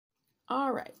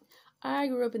All right. I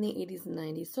grew up in the 80s and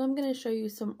 90s, so I'm going to show you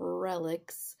some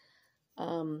relics,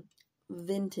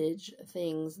 vintage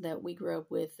things that we grew up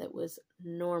with that was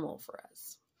normal for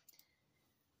us.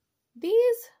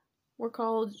 These were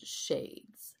called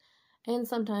shades, and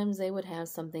sometimes they would have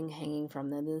something hanging from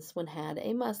them. This one had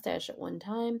a mustache at one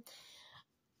time.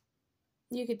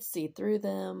 You could see through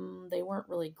them. They weren't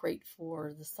really great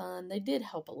for the sun. They did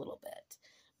help a little bit,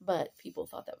 but people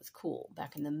thought that was cool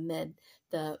back in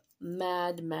the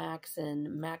Mad Max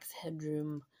and Max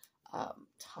Headroom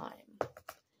time.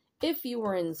 If you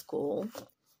were in school,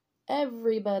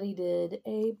 everybody did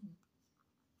a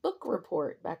book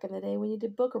report back in the day when you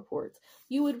did book reports.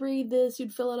 You would read this,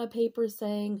 you'd fill out a paper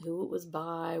saying who it was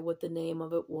by, what the name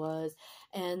of it was,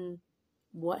 and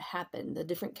what happened, the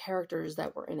different characters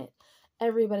that were in it.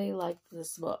 Everybody liked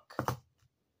this book.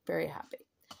 Very happy.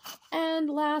 And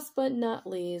last but not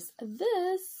least,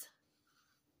 this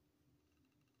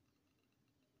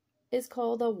is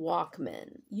called a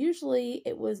Walkman. Usually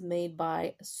it was made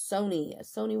by Sony. A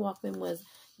Sony Walkman was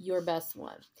your best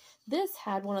one. This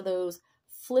had one of those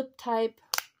flip type.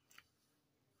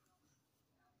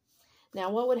 Now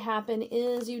what would happen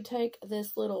is you take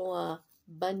this little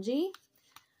bungee,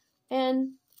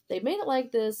 and they made it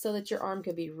like this so that your arm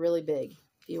could be really big.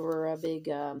 If you were a big,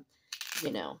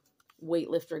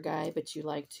 weightlifter guy, but you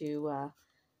like to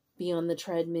be on the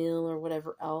treadmill or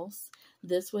whatever else.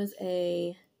 This is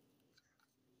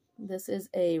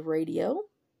a radio.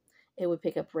 It would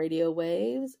pick up radio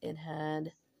waves. It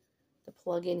had the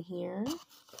plug in here.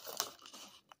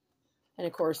 And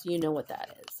of course, you know what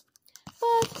that is.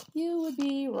 But you would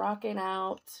be rocking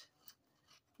out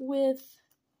with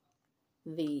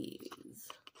these.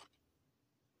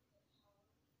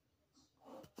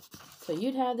 So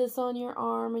you'd have this on your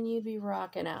arm and you'd be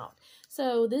rocking out.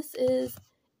 So this is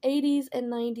 80s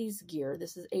and 90s gear.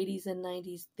 This is 80s and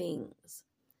 90s things.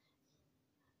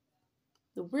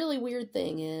 The really weird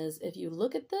thing is, if you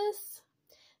look at this,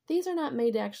 these are not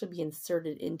made to actually be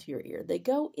inserted into your ear. They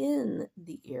go in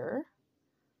the ear,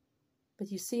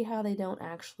 but you see how they don't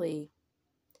actually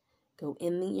go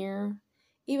in the ear?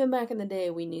 Even back in the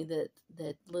day, we knew that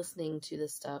listening to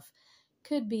this stuff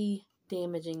could be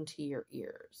damaging to your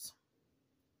ears.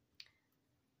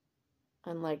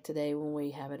 Unlike today when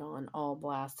we have it on all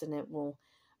blast and it will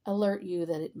alert you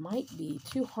that it might be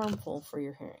too harmful for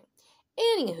your hearing.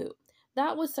 Anywho,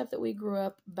 that was stuff that we grew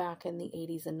up back in the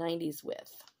 80s and 90s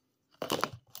with.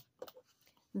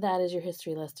 That is your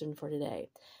history lesson for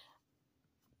today.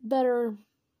 Better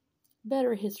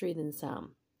history than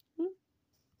some.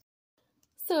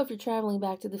 So if you're traveling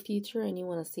back to the future and you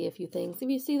want to see a few things, if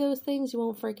you see those things, you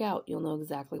won't freak out. You'll know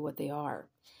exactly what they are.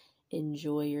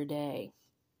 Enjoy your day.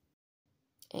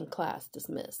 And class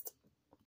dismissed.